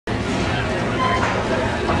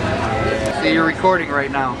See, you're recording right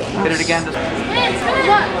now. Hit it again.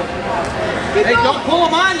 Hey, don't pull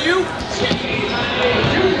them on you.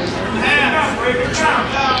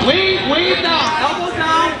 Lean down, elbow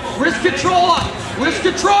down, wrist control up. Wrist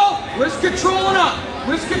control and up.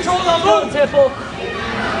 Wrist control and up. Move.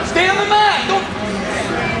 Stay on the mat. Don't.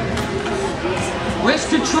 Wrist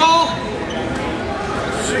control.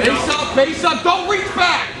 Base up. Don't reach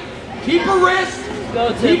back. Keep a wrist.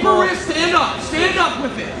 Keep a wrist. Stand up. Stand up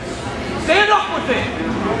with it. Stand up with it.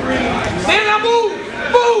 Stand up. Move.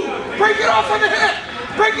 Move. Break it off on the hip.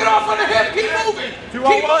 Break it off on the hip. Keep moving. Keep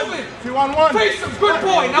moving. 2 on 1. Face him. Good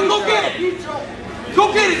boy. Now go get it.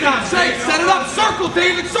 Go get it now. Say, set it up. Circle,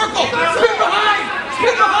 David. Circle. Spin behind.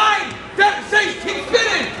 Spin behind. Say, keep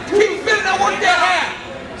spinning. Keep spinning. Now work that half.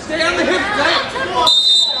 Stay on the hip.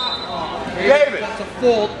 David. That's a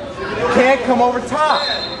fold. Can't come over top.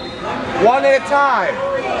 One at a time.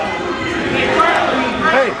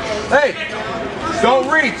 Hey. Don't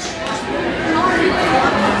reach.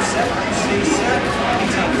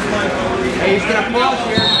 Hey, he's gonna pause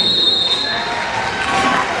here.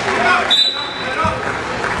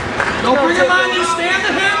 Don't bring him on you, stay on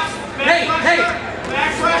the hips. Hey.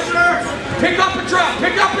 Back pressure. Pick up and drop,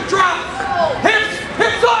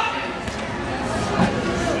 Hips up.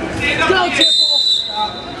 Go, Tipple.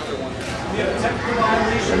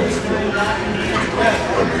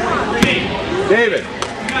 David,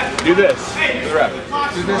 do this to the ref.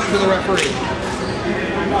 Do this to the referee.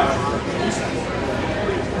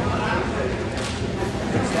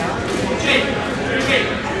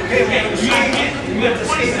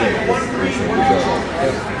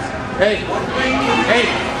 Hey,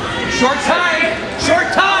 short time.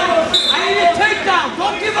 I need a takedown.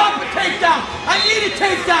 Don't give up a takedown. I need a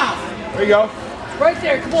takedown. There you go. Right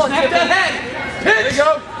there, come on. Snap that head. Pitch. There you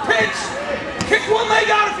go. Pitch. Kick one leg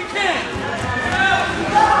out if you can.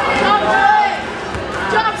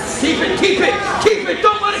 Keep it.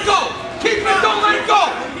 Don't let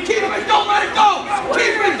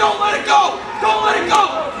it go. Don't let it go.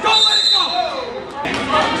 Don't let it go.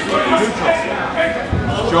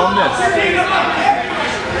 Show him this.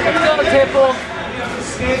 Let's go, Tipple.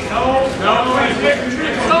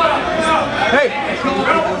 Hey.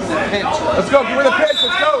 Let's go. Give me the pitch.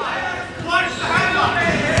 Let's go.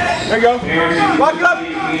 There you go. Lock it up.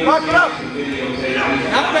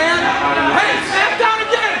 Not bad. Hey, snap down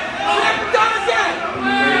again.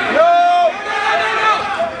 No.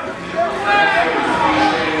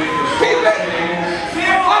 Keep it.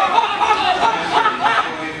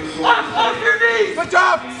 Up your knees. Switch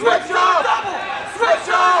off.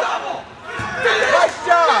 Nice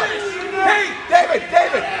job. Hey,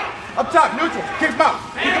 David. Up top. Neutral. Kick him out.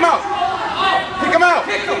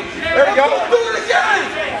 There you go. do it again.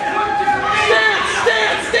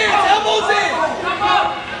 Stance. Elbows in.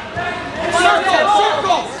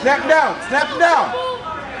 Circle. Snap him down.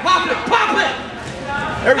 Pop it.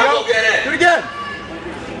 There we Now go. go get it. Do it again.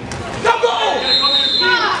 Now go.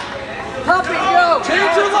 Pop it, go.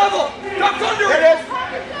 Change your level. Duck under There it. it is.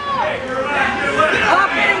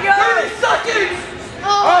 Pop it and go. 30 seconds.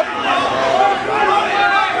 Up.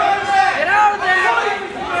 Get out of there.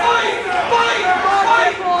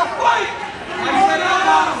 Fight. I said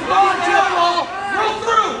roll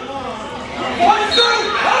through. Punch through.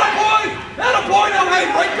 Attaboy. Now, hey,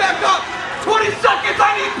 right back up. 20 seconds. I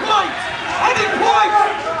need points.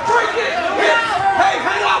 Drink it. Hey,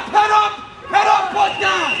 head up. Butt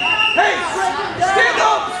down. Hey, stand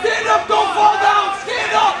up. Don't fall down.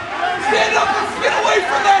 Stand up and spin away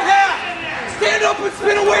from that half. Stand up and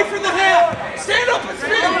spin away from the half. Stand up and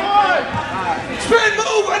spin. Spin,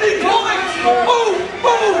 move. I need points.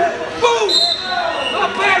 Move.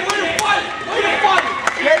 Not bad. Way to fight.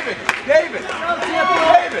 David.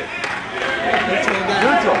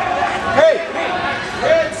 Neutral. Hey.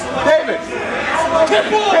 David.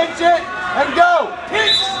 Pinch it and go.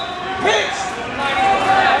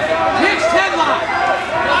 Pitch 10 line.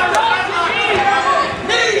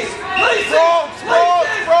 Knees. Roll.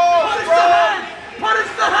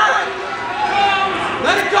 Punish the head.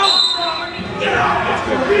 Let it go.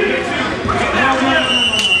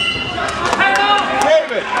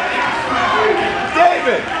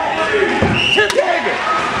 David.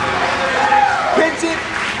 Pinch it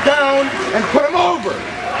down and put him over.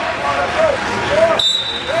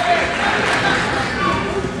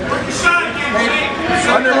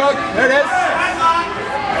 Underhook. There it is.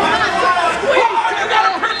 You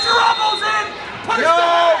gotta pinch your elbows in. Punish the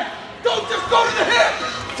head. Don't just go to the hip.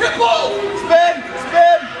 Tipple. Spin.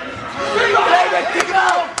 David, Kick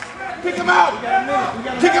him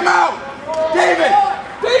out. David.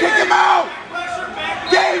 Kick him out.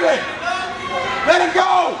 David. Let him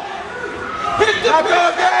go. Hit the Now go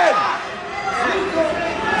again.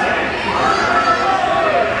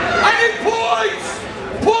 I need points!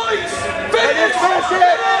 Points! Finish! Finish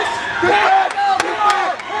it! Good hit!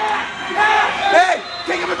 Hey,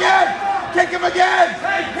 kick him again! Kick him again!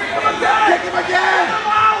 Hey, kick him again! Kick him again!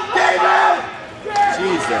 Game out!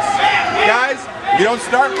 Jesus. Guys, you don't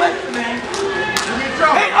start listening.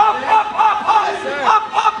 Hey, up, up, up, up! Up,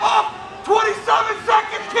 up, up! 27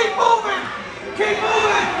 seconds! Keep moving! Keep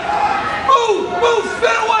moving! Move! Move!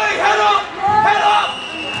 Spin away! Head up! Head up!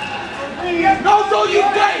 No, you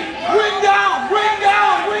stay! Ring down! Ring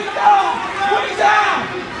down! Ring down! Ring down!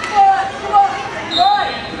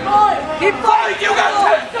 Keep fighting! You got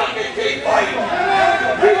 10 seconds! Keep fighting!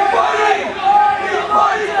 Keep fighting! Keep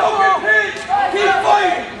fighting! Don't get pinched! Keep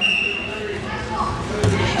fighting!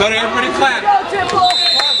 Better everybody clap! Go, Tipple!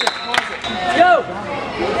 Go!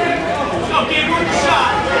 Go, give him a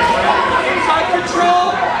shot! Inside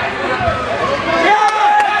control! Yeah!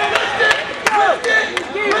 Hey, lift it! Lift it!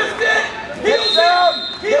 Lift it! Heels down!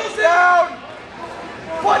 Heels down!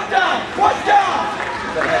 Foot down! Foot down!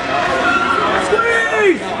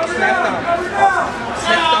 Squeeze!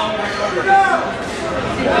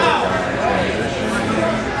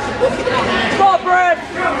 Come on, Brad!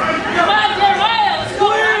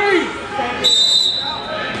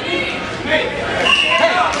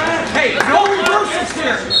 Hey, no reversals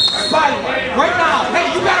here. By the way, right now. Hey,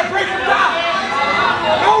 you gotta break them down.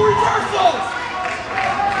 No reversals.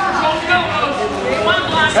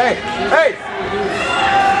 Hey, hey!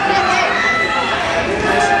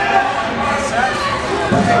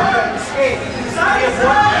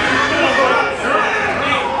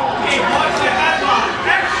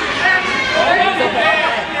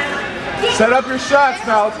 Set up your shots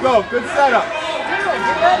now. Let's go. Good setup.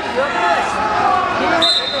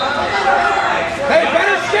 Hey,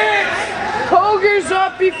 better stance. Koger's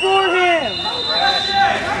up before him!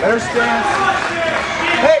 Better stance.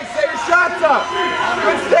 Hey, set your shots up.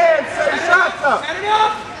 Good stance. Set your shots up. Set it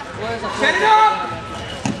up. Set it up.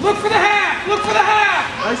 Look for the half. Look for the half.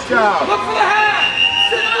 Nice job. Look for the half.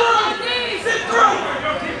 Sit through. Sit through.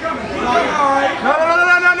 All right.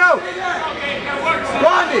 No.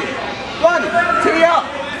 Blondie. Tee up.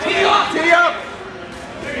 Tee up. Tee up.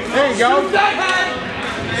 There you go. Scoop that head.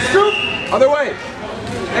 Scoop. Other way.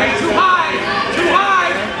 Hey, too high. Too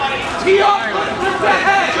high. Tee up. Lift that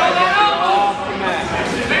head.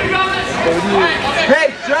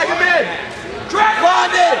 Hey, drag him in. Drag him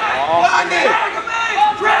Blondie. in. Blondie. Drag him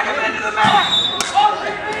in. Drag him into the mat.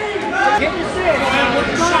 Get your stance!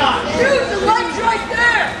 Shoot, the leg's right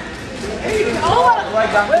there! There you go!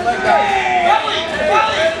 Leg down. Belly.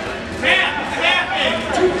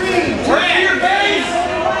 Work to your base.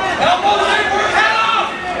 Elbows in. Work head up.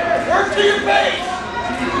 Work to your base.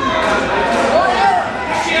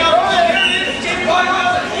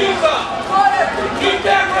 Keep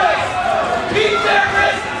that wrist. Keep that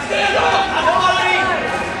wrist. Stand up.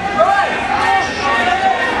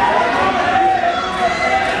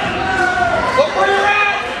 Look where you're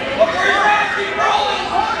at. Look where you're at. Keep rolling.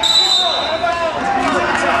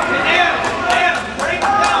 Break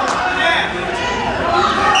it down.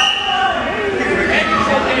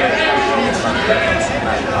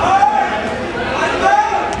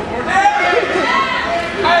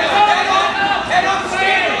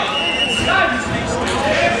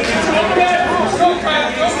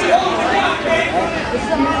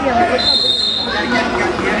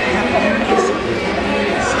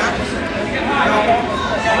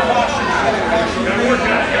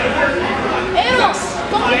 Head up,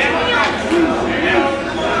 stand.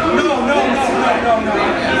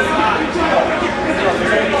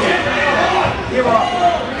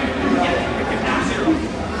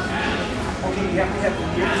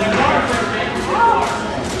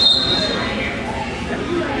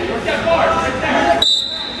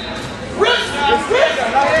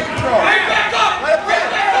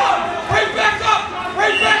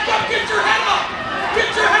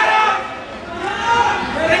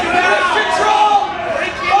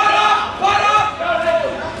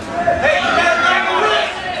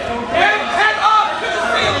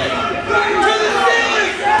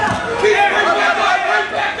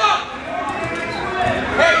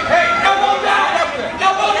 Hey,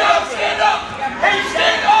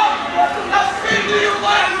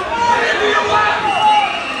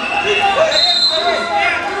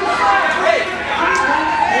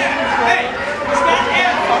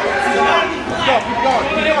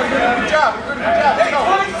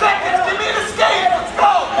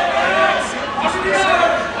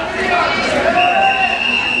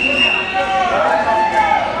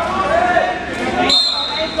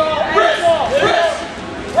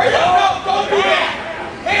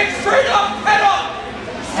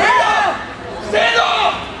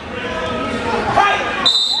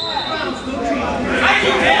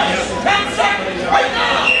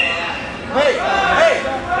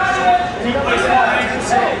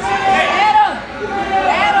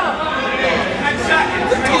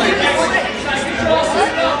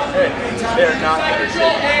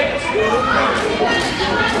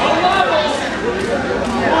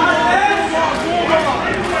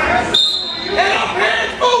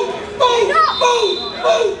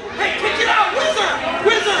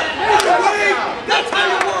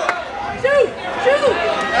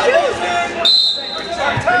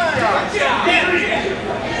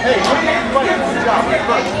 Hey,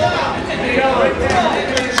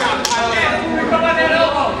 good job. Come on that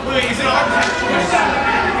elbow.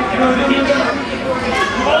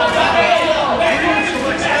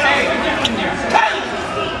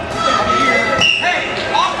 Hey,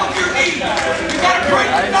 off of your knee. You gotta break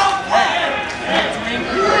it down flat.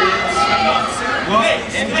 Look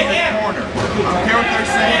into the corner. I don't care what they're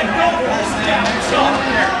saying. I don't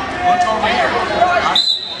care. Look over here.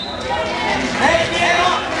 Hey, stand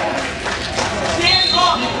up. Stand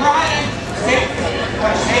up, Brian. Hey,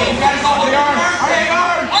 you gotta go with the arm.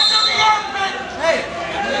 Under the armpit. Hey,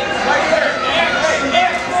 right here. Hey,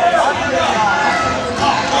 under the arm.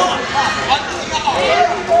 Under the arm.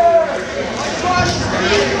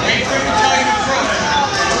 Wait for him to tell you to approach.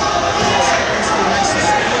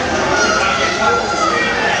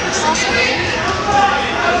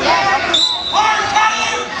 Hard,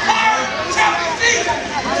 Tyler! Hard! Tap your feet!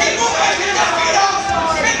 Keep moving! Get your feet up!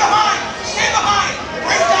 Stand behind! Stand behind!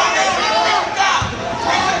 Break down! Break it down!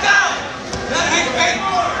 Break it down! Hey, hey!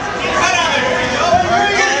 Get your head out of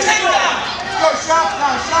there! Get a takedown! Let's go, shot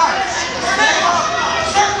now, shot. Stand up!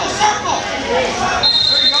 Circle, circle!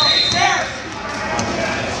 There you go! Hey, there!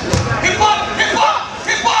 Hip up! Hip up!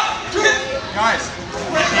 Hip up! Guys,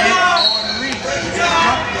 can't go and reach. Just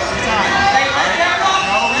jump every time. Hey, right there, up!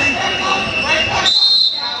 No reach.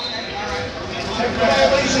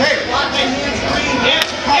 Hey, watch your hands green.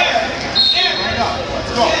 Right up.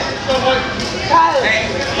 Let's go. Hey,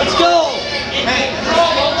 let's go! Hey,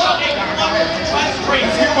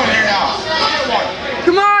 let's get one here now. Get one.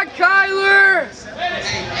 Come on, Kyler! Let's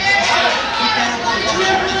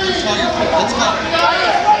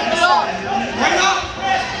go. Right up!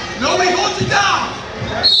 Nobody holds you down!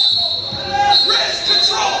 Wrist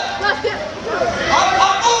control! Up,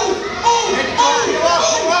 move! Move! Move!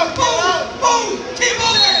 Move! Keep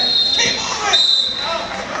moving! Keep moving!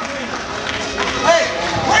 Hey,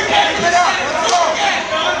 Right there! get it up. Let's go.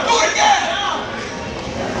 Do it again!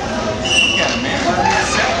 Look at him, man.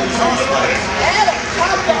 He's on spikes.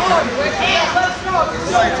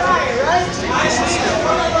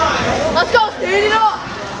 Let's go, stand it up!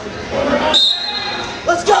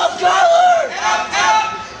 Let's go, Tyler! Head up, head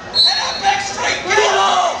up! Head up, back straight! Get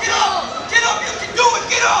up! Get up! Get up! You can do it!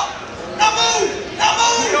 Get up! Now move! Now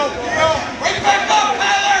move! Right back up,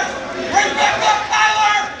 Tyler! Right back up,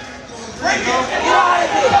 Tyler! Break it! Get out of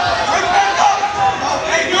here! Right back up!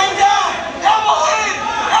 Hey, go down! Elbow in!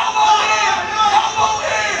 Elbow in! Elbow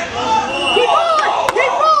in! Keep rolling!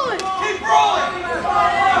 Keep rolling! Keep rolling!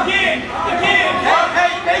 Again! Again!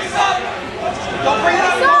 Hey, face up! Don't bring it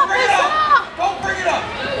up! Don't bring it up! Don't bring it up!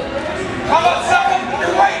 Come up, second!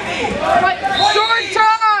 Your right knee! Right. Short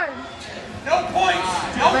time! No points!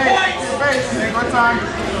 No points! Space. Take my time.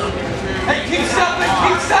 Hey, keep stepping!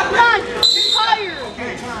 Keep stepping! Come on, tired!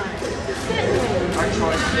 Okay. Right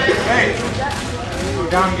choice. Hey. Go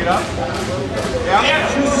down and get up. Yeah.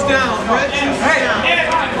 Choose down. Hey.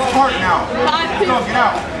 It's hard now. Let's go. Get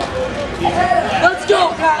out. Let's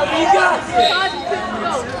go, Kyle! You got it! 5 and 6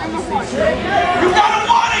 go! You gotta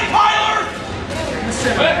want it, Tyler!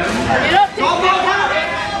 Get up, Go, go, go!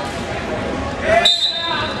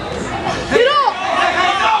 Get up! Hey,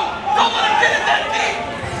 hey, no! Don't let him get in that knee!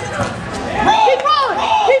 Roll! Keep rolling!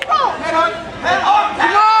 Roll! Keep rolling! Head up! Head up!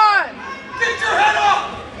 Come on! Get your head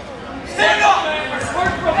up! Stand up!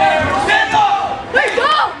 Stand up! There you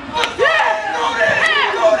go! Let's go! Yeah! Throw it in!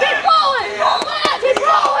 Yeah! Throw it in! Keep rolling! Keep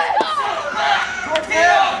rolling! Get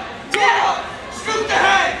up! Get up! Scoop the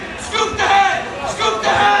head! Scoop the head! Scoop the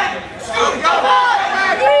head! Scoop the head!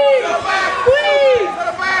 Squeeze! Squeeze! Put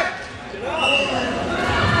it back.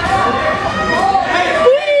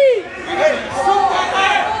 Squeeze! Hey, scoop that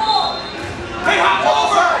head! Hey, hop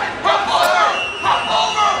over! Hop over! Hop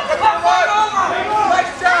over! Hop right over!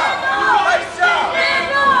 Nice job. Nice job.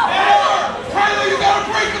 Stand up! Tyler, you gotta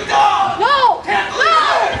break him down! No! Can't No!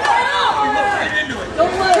 leave it! Right into it!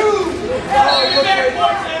 Don't let it.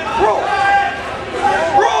 Roll!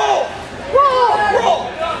 Roll! Roll! Roll!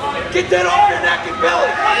 Get that off your neck and belly!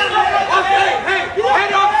 Okay, hey!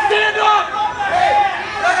 Head up! Stand up! Hey!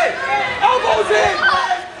 Hey! Elbows in!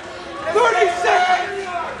 30 seconds!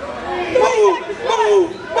 Move!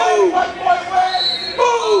 Move! Move!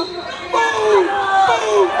 Move! Move!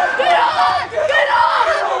 Move! Get up! Get up!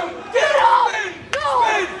 Get up! Spin!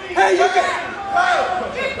 Spin! Hey, you can...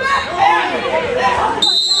 Get back!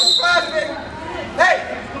 Hey.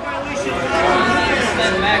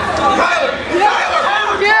 Tyler.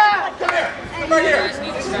 Tyler. Yeah! Come here. Come right here.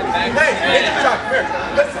 Hey, hit the shot. Come here.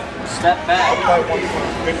 Listen. Step back. I'll play 1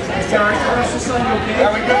 Sorry.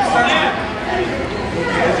 Are we good, sir?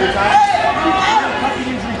 Is your time?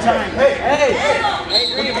 Hey. Hey.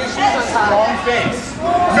 Wrong face.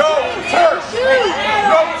 No turn.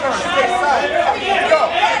 No turn. Stay side. Go.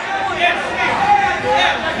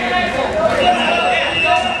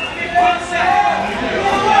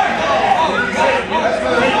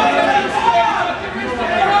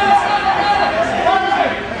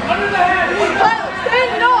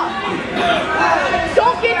 Stand it off.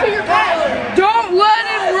 Don't get to your back. Don't let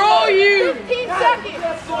him roll you. 15 seconds.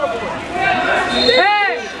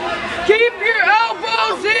 Hey, keep your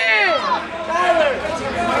elbows in.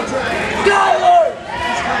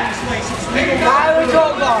 Tyler, go.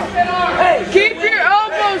 Hey, Keep your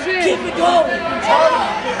elbows in. keep it going.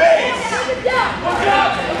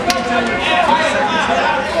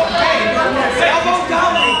 Elbow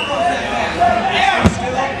down.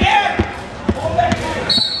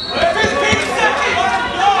 15 seconds. You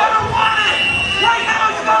gotta want it. Right now,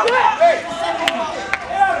 you gotta want it.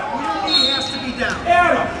 He has to be down.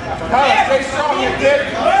 Tyler, stay strong, you kid.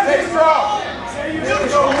 Stay strong.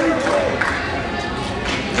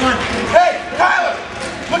 Hey, Tyler,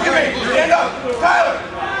 look at me. Stand up. Tyler,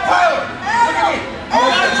 look at me.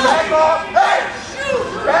 Back off. Hey,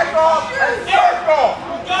 back off and circle.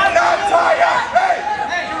 Not tie up. Hey,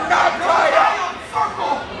 not tie up.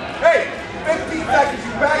 Hey, 15 seconds.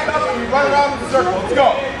 You back up and you run around in the circle. Let's go.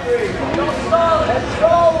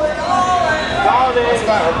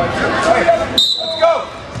 Let's go.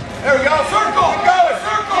 There we go. Circle. Keep going.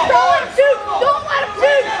 Circle. Keep going. Shoot. Don't let him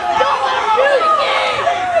shoot. Don't let him shoot.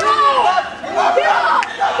 Go. Get off.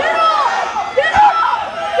 Get off. Get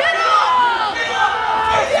off. Get off.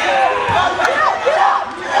 Get off.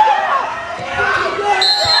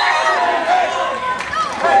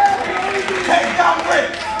 Take down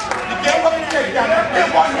Rick. You get what you take down.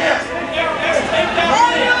 Get one here.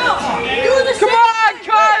 Do the same. Come on,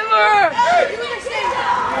 Kyler.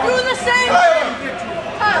 Do the same.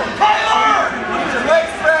 Tyler.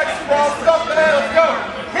 Legs spread. Ball stuff in there. Let's go.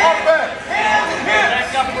 Offense. Hands and hips.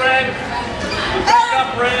 Back up, Red. Back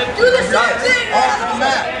up, Red. Do the same thing. Off the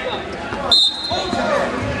mat.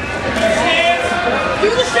 Do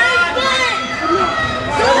the same thing.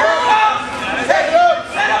 Set it up.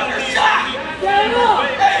 Set up your shot. Get it up.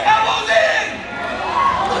 Hey, elbows in.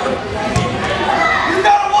 You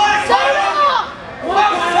gotta want it, Set it Tyler. up.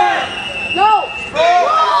 Well said. No.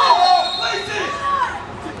 Places.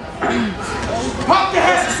 Pop the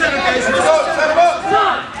head. Set him, guys. Let's go. Set him up.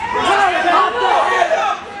 Hand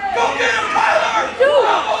up. Go get him, Tyler.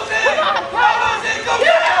 Elbows in. Elbows in. Go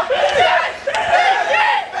get him.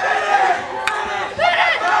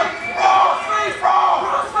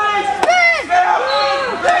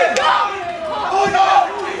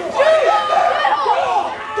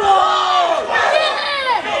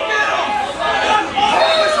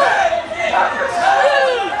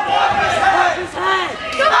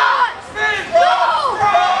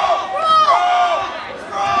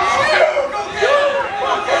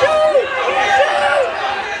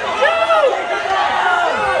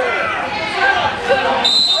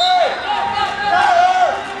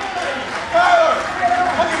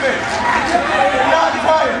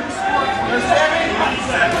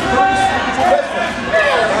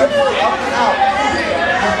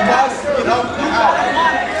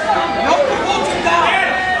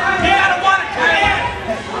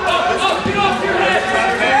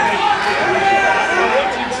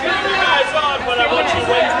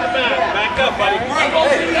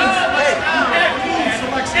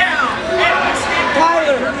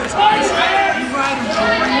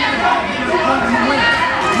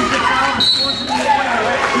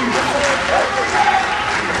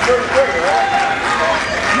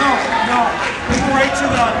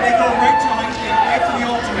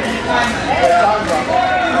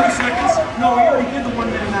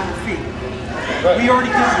 We already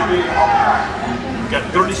did it. Got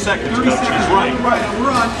 30 seconds. 30 seconds. He's right. Right,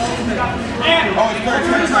 we're on alternate. Oh, it's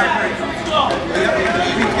 30 seconds. It's all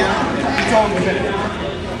in a minute. It's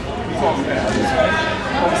all in a minute.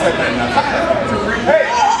 Hey,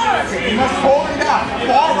 you must hold him down.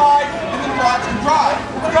 Ball ride, and then watch him drive.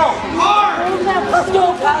 Let's go. Let's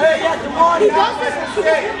go, Kyle. Hey, He does this.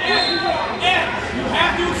 escape. You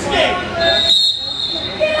have to escape.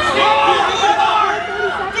 Do it hard.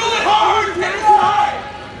 Do it hard. Hit it hard.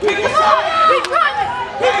 Hit it hard. He's running.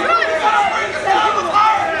 He's running. Bring us down with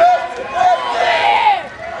hard.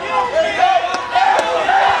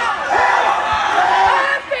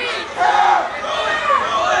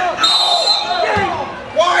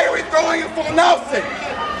 Why are we throwing it full Nelson?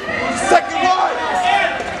 Second line.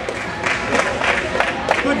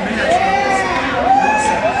 Good match.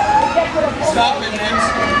 Stop it,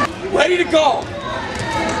 Nims. Ready to go.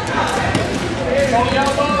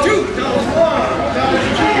 Dude.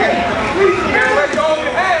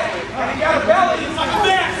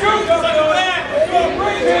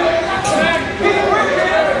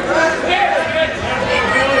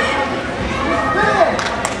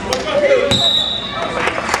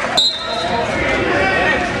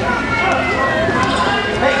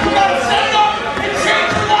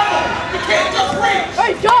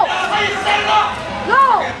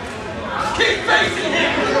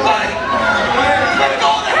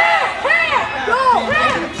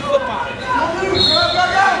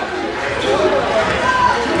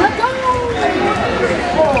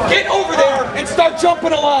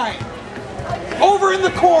 line. Over in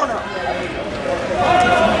the corner.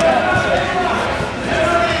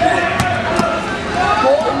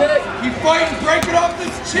 Keep fighting, break it off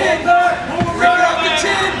this chin. Break it off the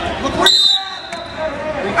chin. Look where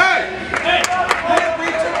you're at. Hey!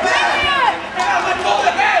 Reach it back. Yeah, let go of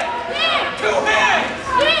the head. 2 hands.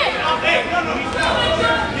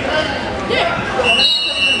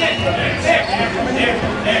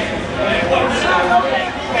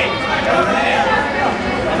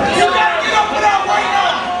 You gotta get up and out right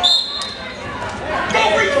now. Go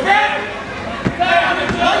reach back.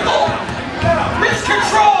 Michael, wrist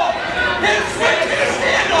control. Hit his switch, hit his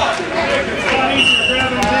stand up.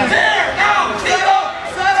 There, now, tee up.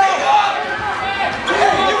 Tee up.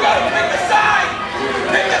 You gotta pick the side.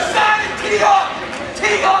 Pick the side and tee up.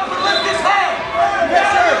 Tee up and lift his head. Yes,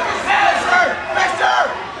 sir. Yes, sir. Yes, sir.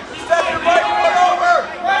 Step your right foot over.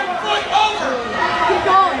 Right foot over. Keep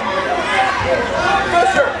going. Yes,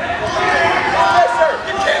 sir. Yes, sir.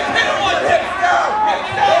 You can't hit him like Hips that. down.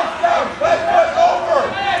 Hips down. Down. Left foot over.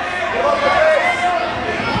 Give up the face.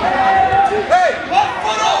 Hey. Left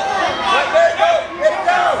foot over. There you go. Hip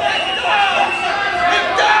down. Hip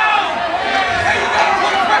down. Hey, you gotta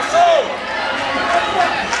put pressure.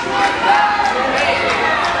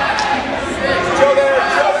 Chill there.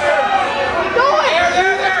 Chill there. Keep going.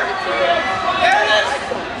 There. There it is.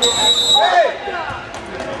 Hey.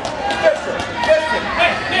 Distance. Distance.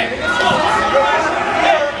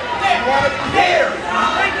 You want it here.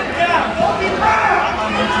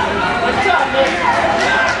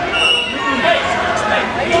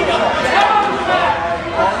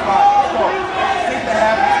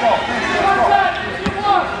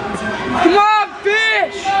 Come on,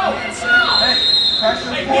 fish!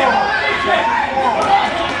 Pressure forward.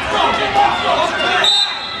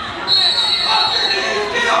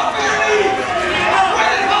 Get off your knees.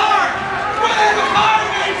 Win it hard. Win it with hard.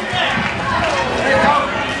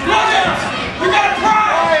 Run it. You gotta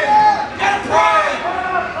try. You gotta try.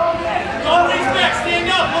 Nobody's back. Stand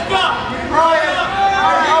up. Look up. Ryan.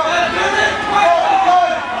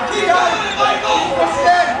 Keep going, Michael.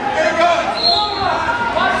 Extend. Get a gun.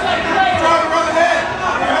 Try to run the head.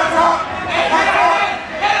 Hands up.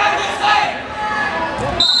 Head on this side.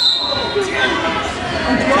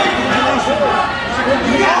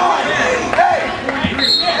 Hey.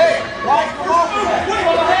 Hey. Right foot over.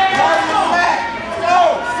 Right in the back. Go.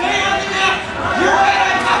 Stay on the neck. Your head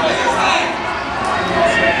on top of his head.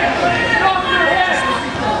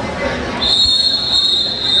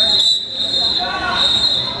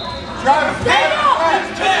 Travis. Stand up.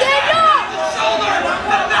 Stand up. The shoulder.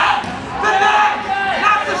 The neck. The neck.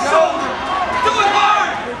 Not the shoulder. Do it hard.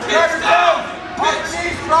 Drive your Hips down. toes. Off your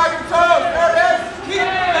knees. Drive your toes. There it is. Keep and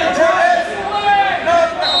There it try. is. No,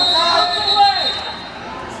 stop.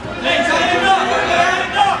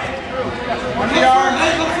 Stand up. The arm.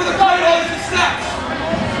 Look for the cradle as it steps.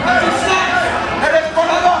 As it steps. There it is. Front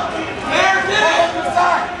of the up. There, get it. To the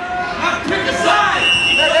side. Now pick a side.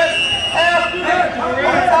 There it is. Half. On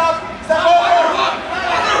the top. Step over. Underhook.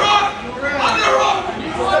 Underhook. Underhook.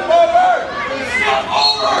 Step over. Step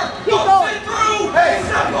over. Don't going. sit through. Hey.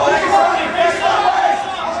 Step Take over. it on. Face on the waist.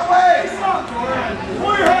 On the waist.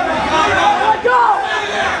 Let go. Stay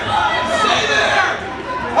there. Stay there.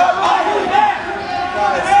 Up.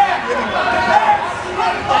 Guys, giving up.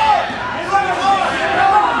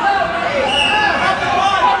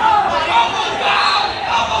 Elbow down.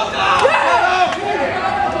 Elbow down.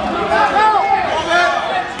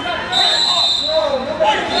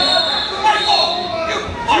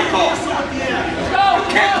 Michael. You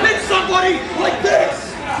can't hit somebody like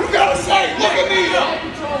this. You gotta say, look at me.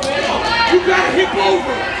 You gotta hip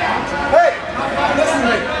over. Hey, listen to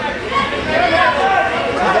me.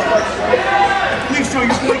 Please show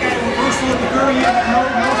your boy got a reversal at the very end.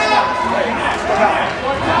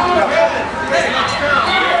 No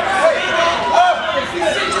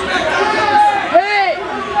Hey!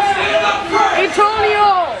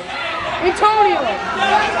 Antonio!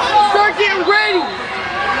 Start getting ready!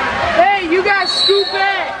 Hey, you guys scoop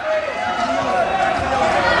back!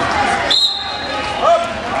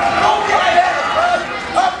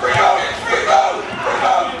 Up, free move.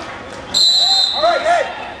 All right, hey.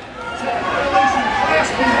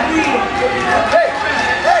 Hey,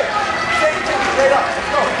 straight up. Let's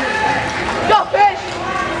go. Go, fish.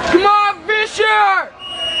 Come on, Fisher!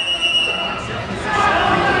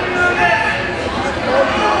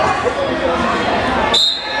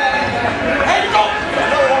 Hey, go.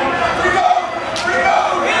 Free go.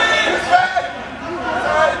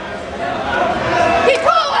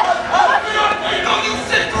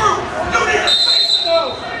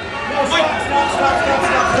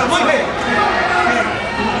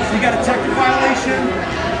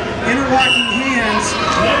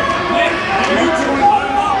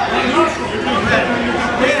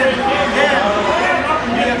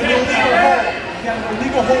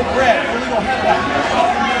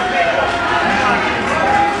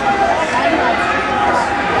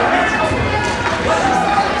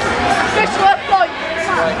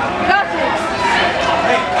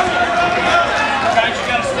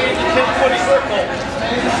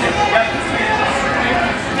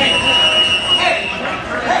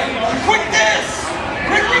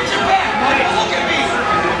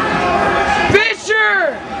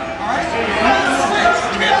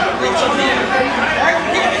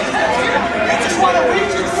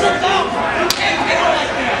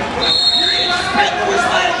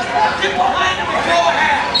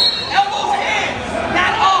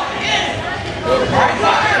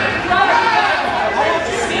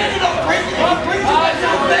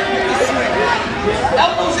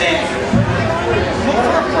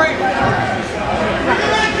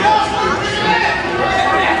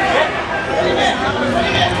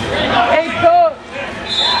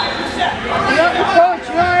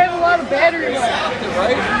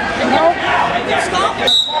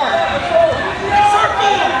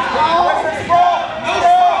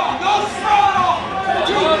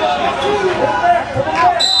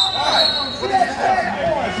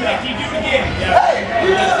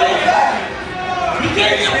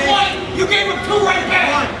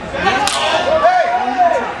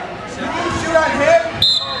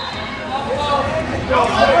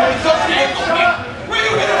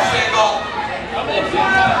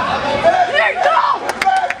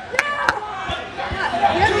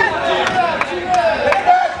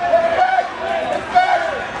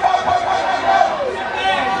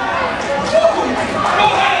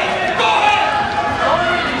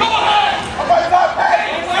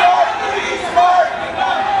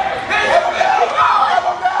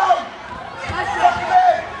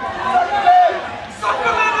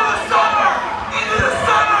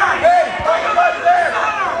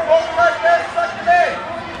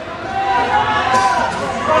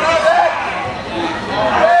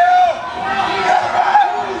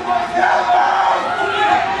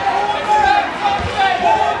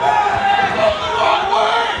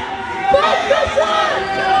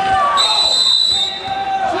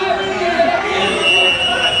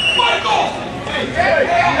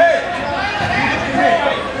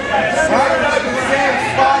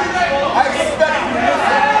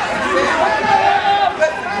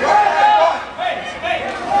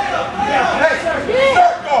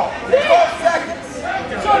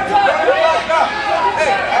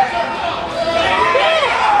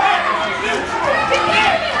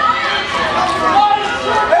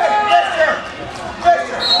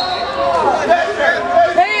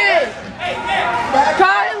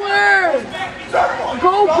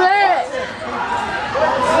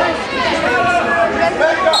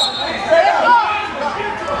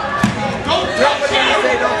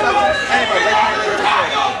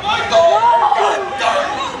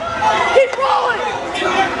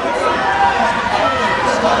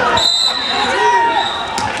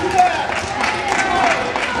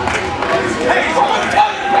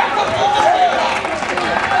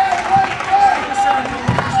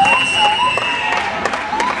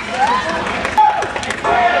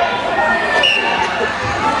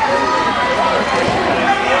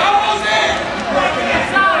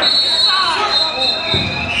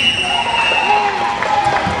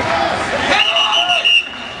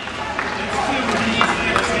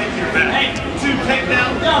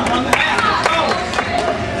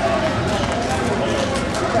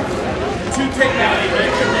 takedown.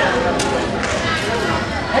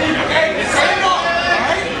 Hey, stand up,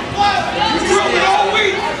 alright? You drilled it all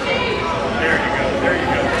week. There you go, there you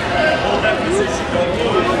go. Hold that position, don't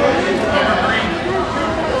move. Cover green.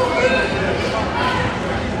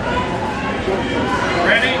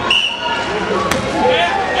 Ready?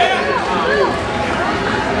 Yeah.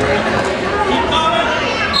 Keep coming.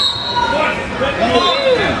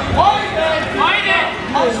 Fight it.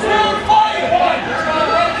 I'm still fighting.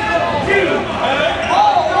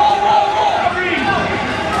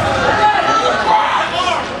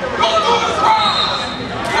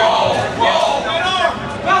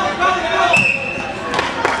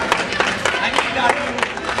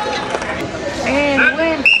 And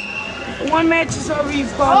when one match is over, you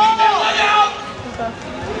pause.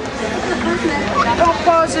 Don't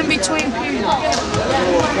pause in between periods.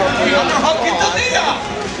 You underhook it to the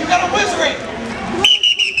You got a whizzer.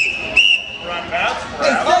 Run back.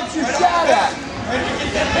 Hey, that's your shot at. Ready to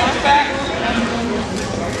get that bitch back?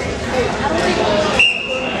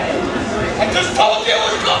 I just told you it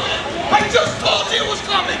was coming. I just told you it was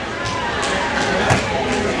coming.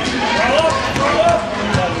 Head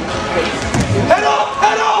up,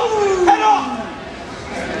 head up, head up.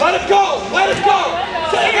 Let it go, let it go.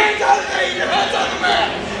 Set your hands out of there, your head's on the mat.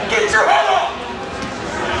 Get your head up.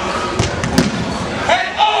 Head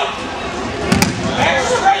up. Back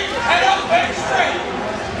straight, head up, back straight.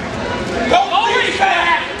 Don't lean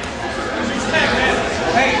back.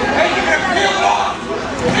 Hey, you're gonna peel it off.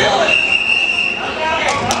 Peel it.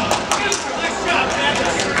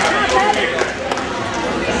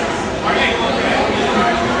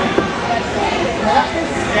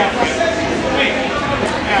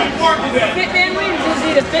 Fit man wins,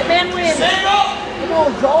 Izzy. The fit man wins. Stand up. Come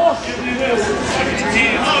on, Josh.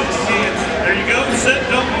 There you go. Sit.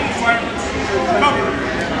 Don't move. Fire.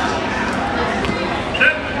 Cover.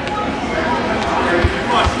 Sit.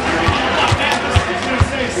 Come on.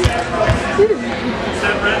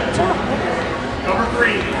 Step red. Cover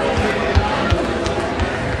green.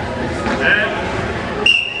 And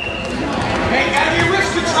Hey, out of your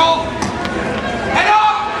wrist control. Head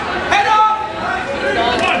up. Head up.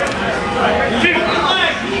 1, 2,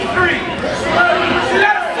 3. You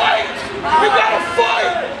gotta fight. You gotta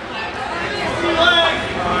fight.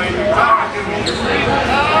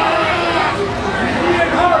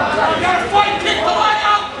 You gotta fight. Kick the leg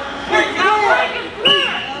out. Kick it out.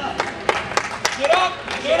 Get up.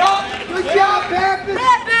 Get up. Good job, Pappas.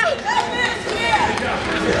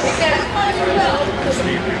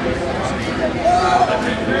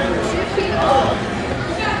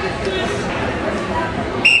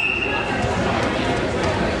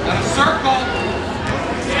 Got a circle.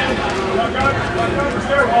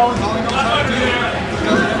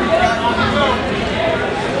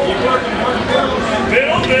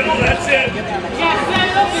 Middle, that's it.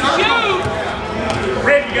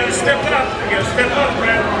 Red, you gotta step up. You gotta step up,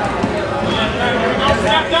 Red.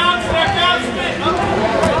 Step down, step up.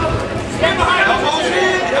 Step behind. Elbows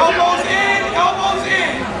in, elbows in, elbows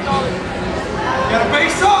in. You gotta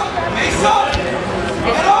base up, base up.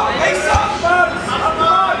 Get up, base up.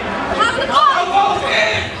 Elbows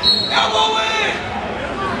in, elbow in.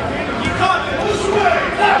 You caught it. This way.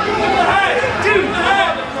 Ahead. 2,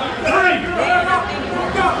 ahead. 3.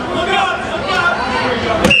 Look up.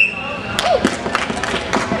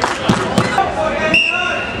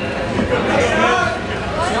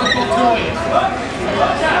 Circle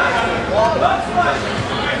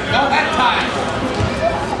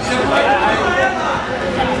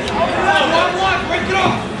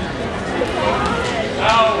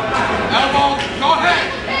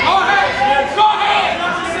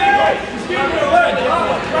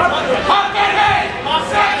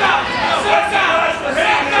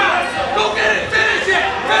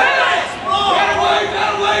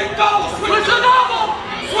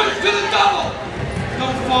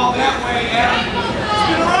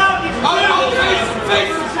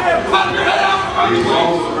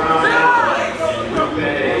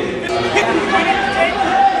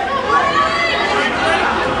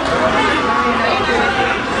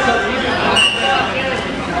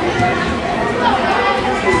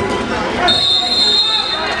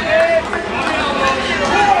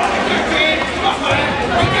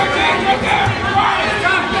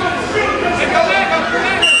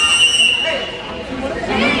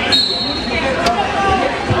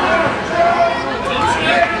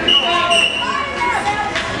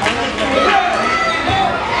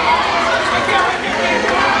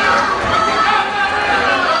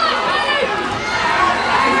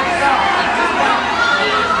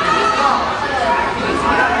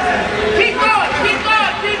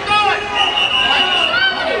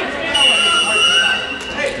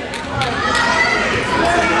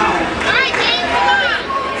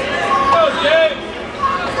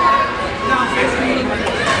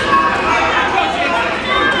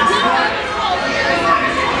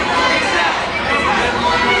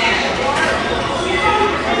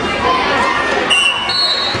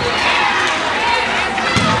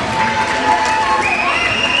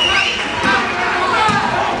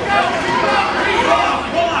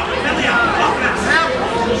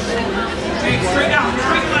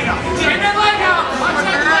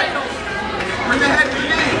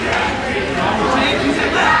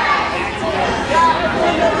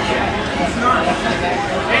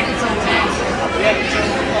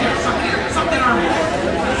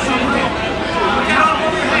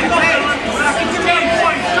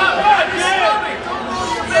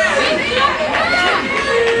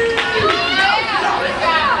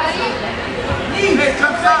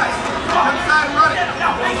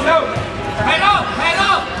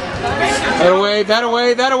away, that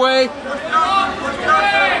away, that away.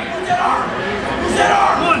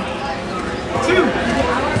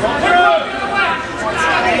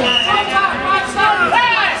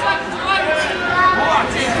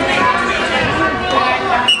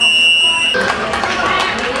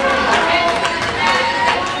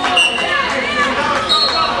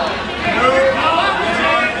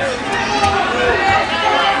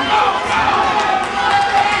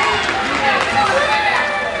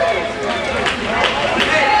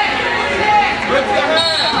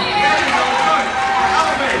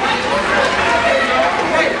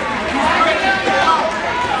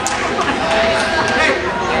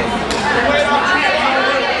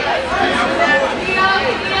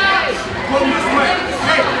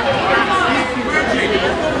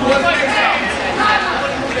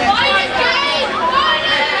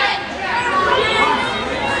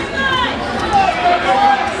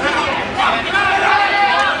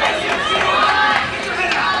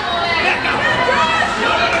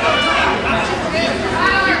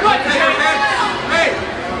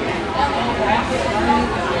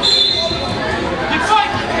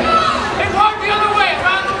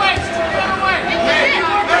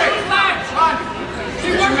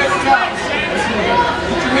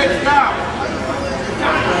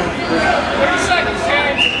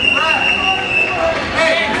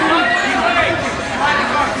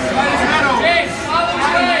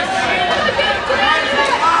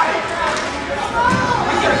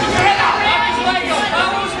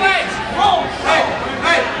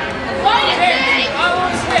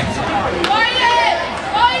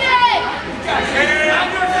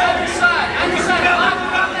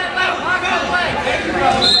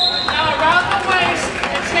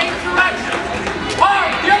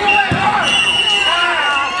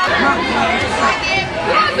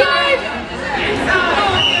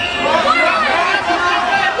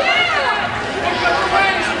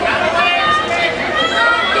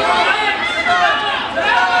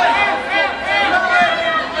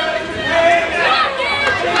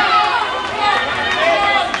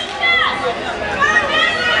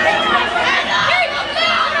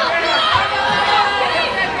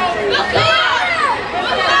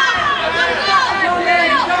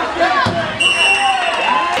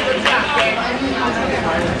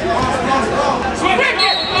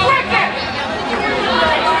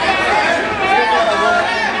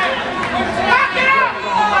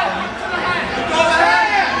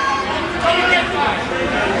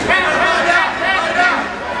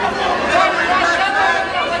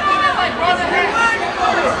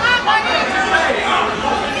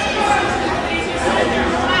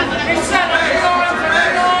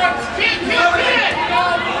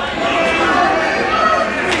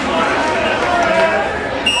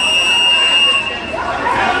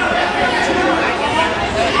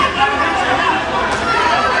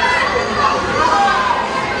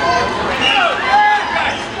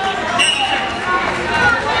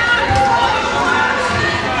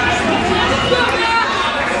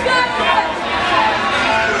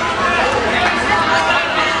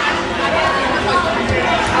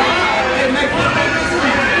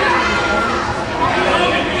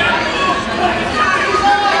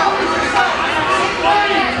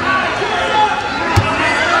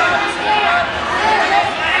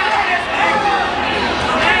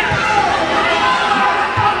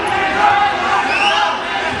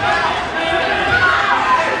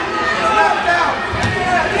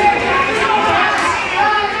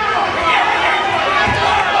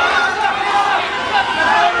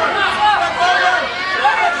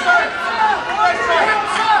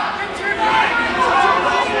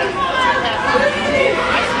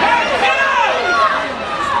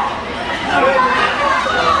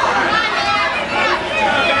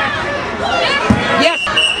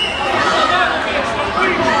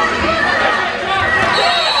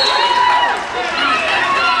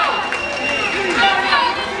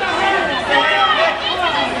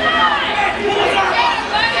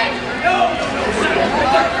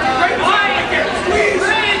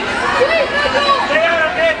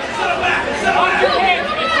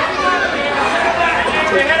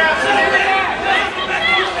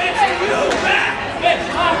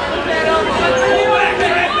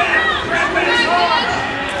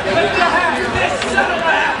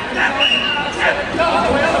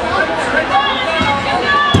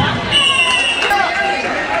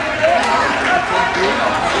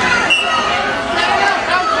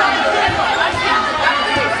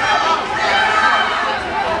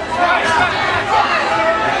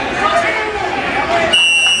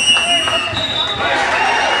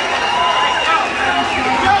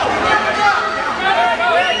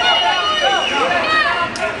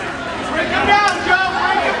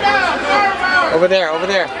 Over there, over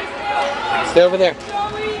there. Stay over there.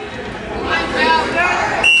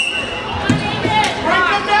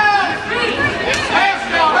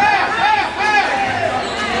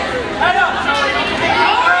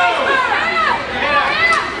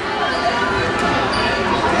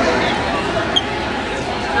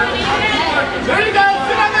 There you go.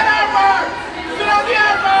 Sit on that arm bar. Sit on the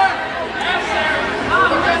arm bar.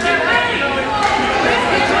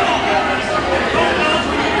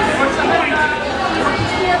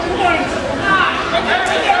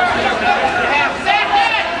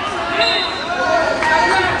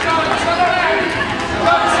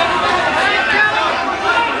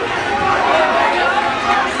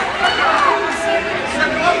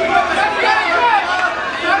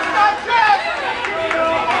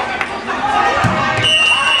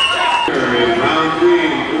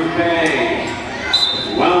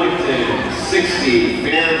 Wellington 60,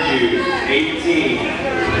 Fairview 18.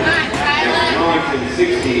 Wellington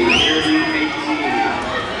 60, Fairview 18.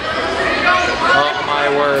 Oh my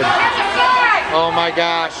word. Oh my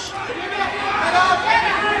gosh.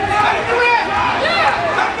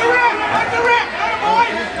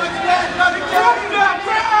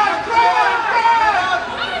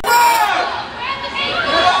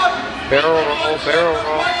 Barrel roll, barrel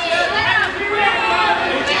roll.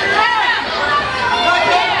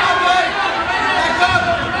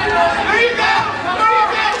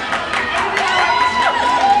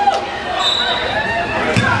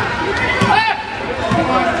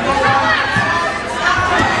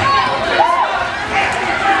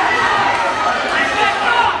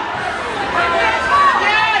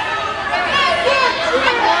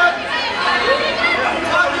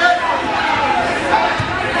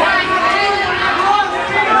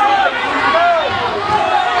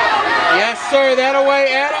 Sir, that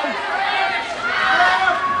away, Adam.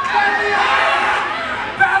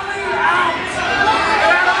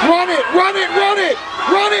 Run it, run it, run it,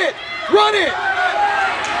 run it, run it.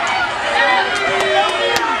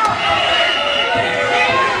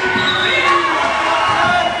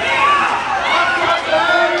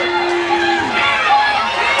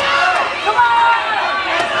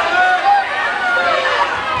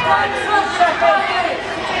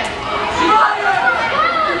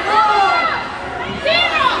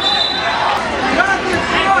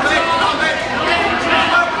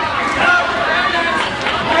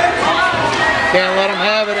 Can't let him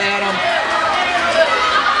have it, Adam.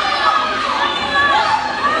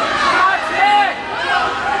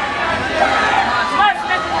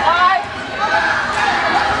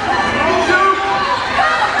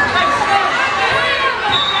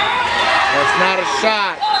 That's not a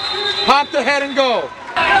shot. Pop the head and go.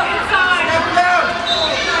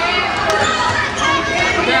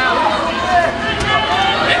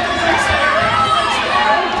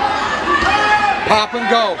 Pop and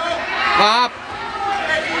go. Pop.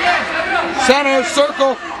 Center,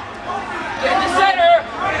 circle. Get the center.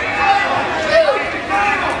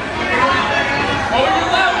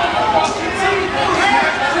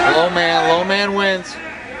 Low man wins.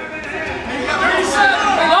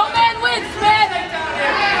 Low man wins, Smith.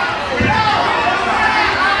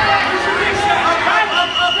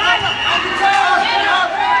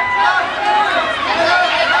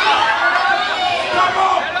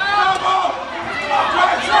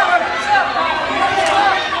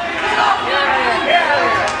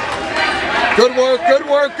 Good work, good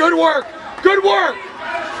work, good work, good work.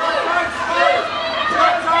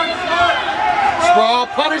 Sprawl,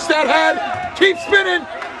 punish that head. Keep spinning.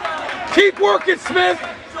 Keep working, Smith.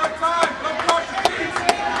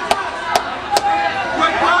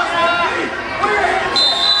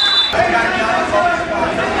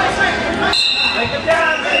 Take it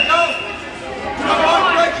down. There you go. Come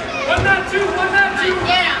on, break it. 1-2, 1-2.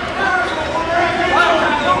 Yeah.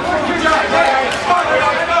 Good job. Hey, smart. There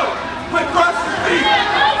you go. Quick cross the feet.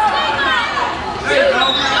 There you go.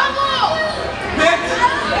 Pitch.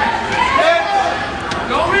 Pitch.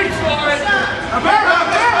 Don't reach for it. Up here,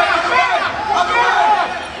 up here, up here, up here.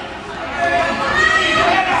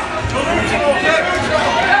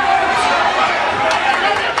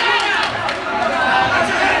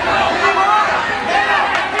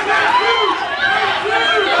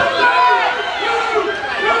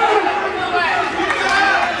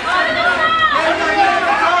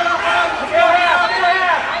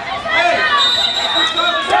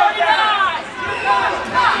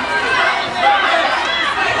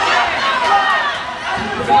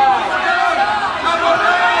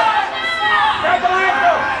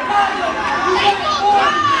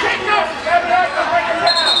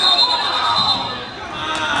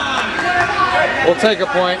 We'll take a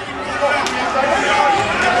point.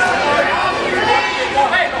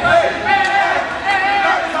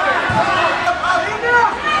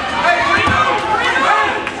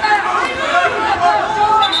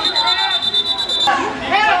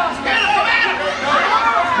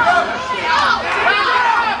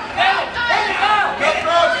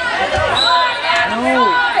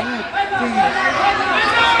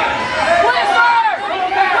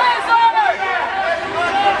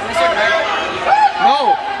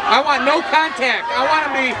 want no contact. I want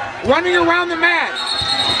to be running around the mat.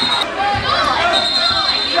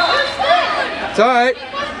 It's all right.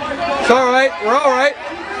 It's all right. We're all right.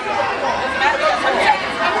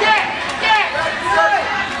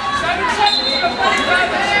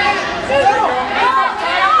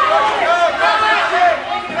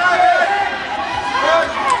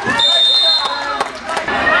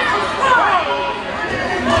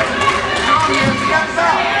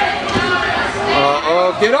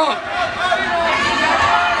 Uh-oh, get up.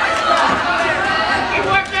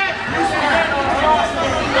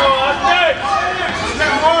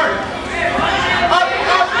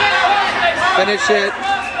 Finish it.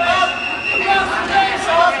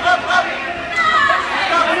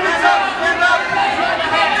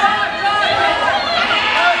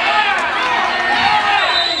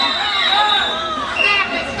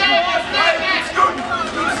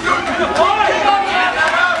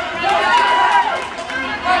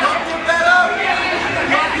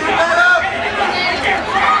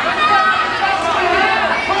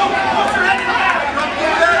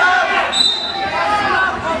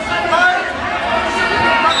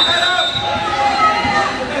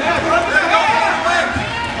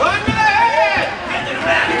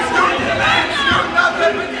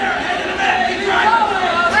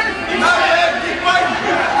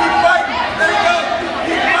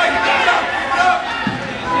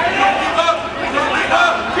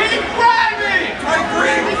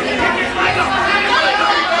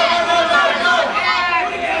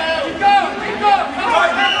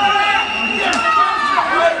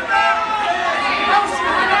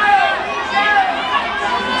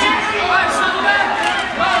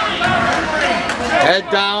 Head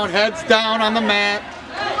down, heads down on the mat.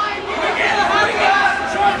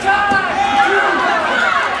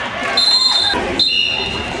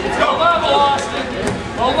 Go level, Austin.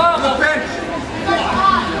 Go level. Bench.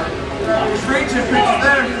 Straight to pitch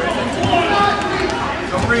there.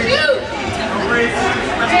 Don't reach. Don't reach.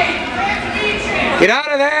 Get out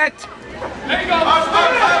of that. There you go. Up.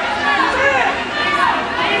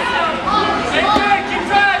 Hey, Jay, keep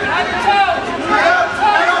driving. On your toes.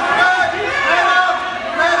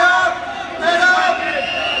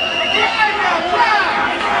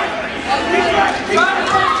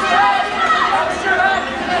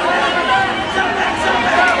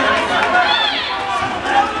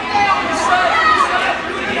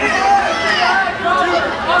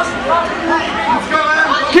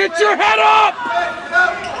 Get your head up!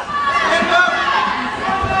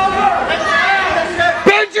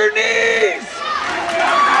 Bend your knees!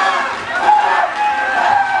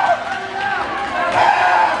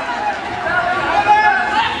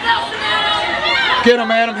 Get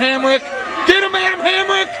him, Adam Hamrick! Get him, Adam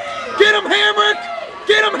Hamrick! Get him, Hamrick!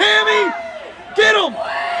 Get him, Hammy! Get him!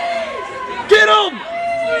 Get him!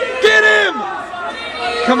 Get him!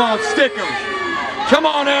 Come on, stick him! Come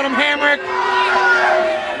on, Adam Hamrick!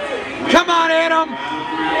 Come on, Adam!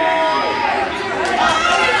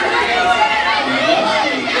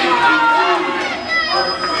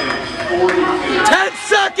 10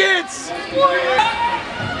 seconds!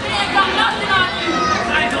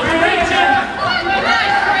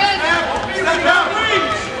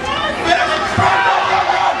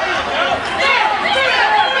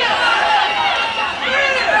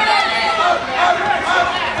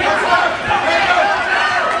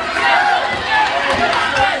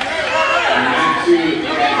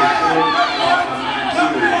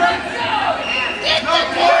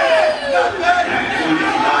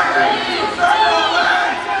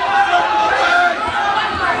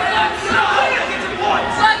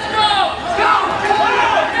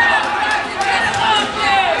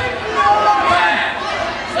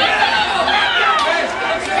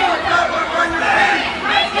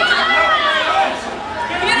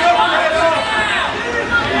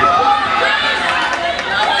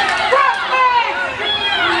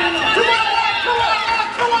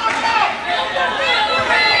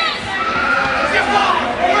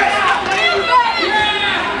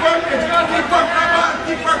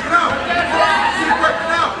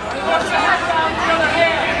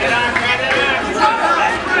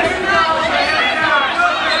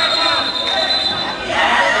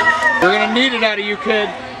 We're gonna need it out of you, kid.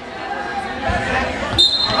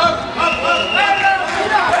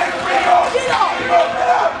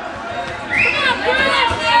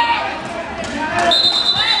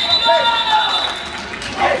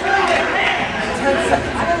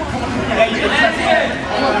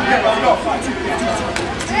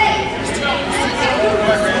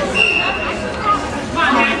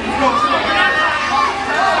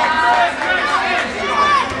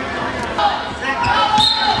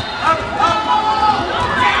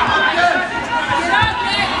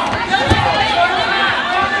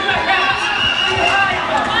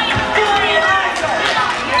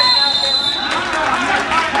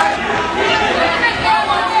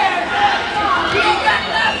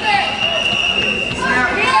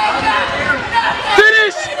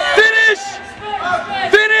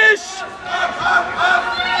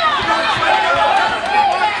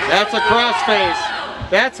 face.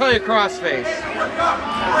 That's how you cross face.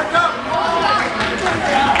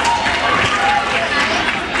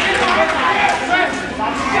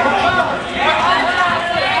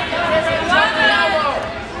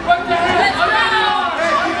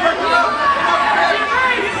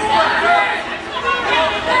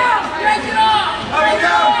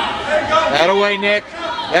 That away, Nick.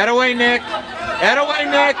 That away, Nick. That away,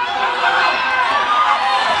 Nick.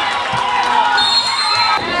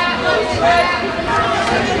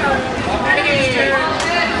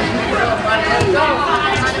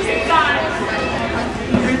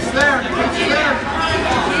 It's there. It's there.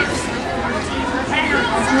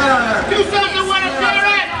 Do something when it's there,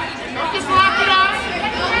 right? Don't just lock it up.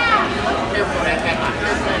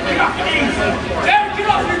 There, get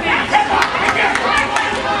off your knees.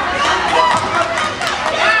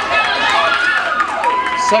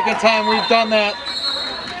 Second time we've done that.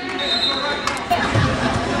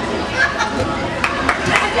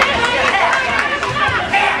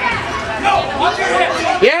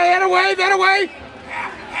 Yeah, that away, that away.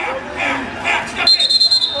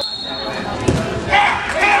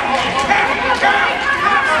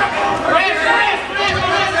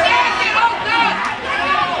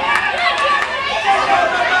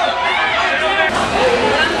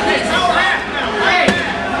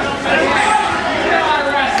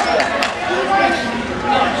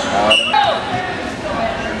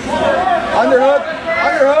 Underhook.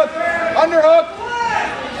 Underhook. Underhook.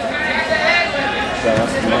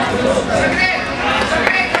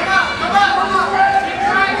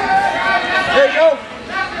 There you go.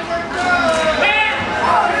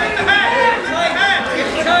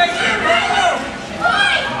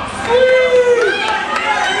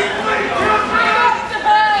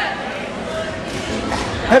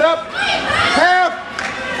 Head up. Half.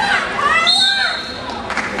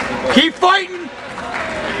 Keep fighting.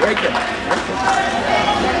 Break it.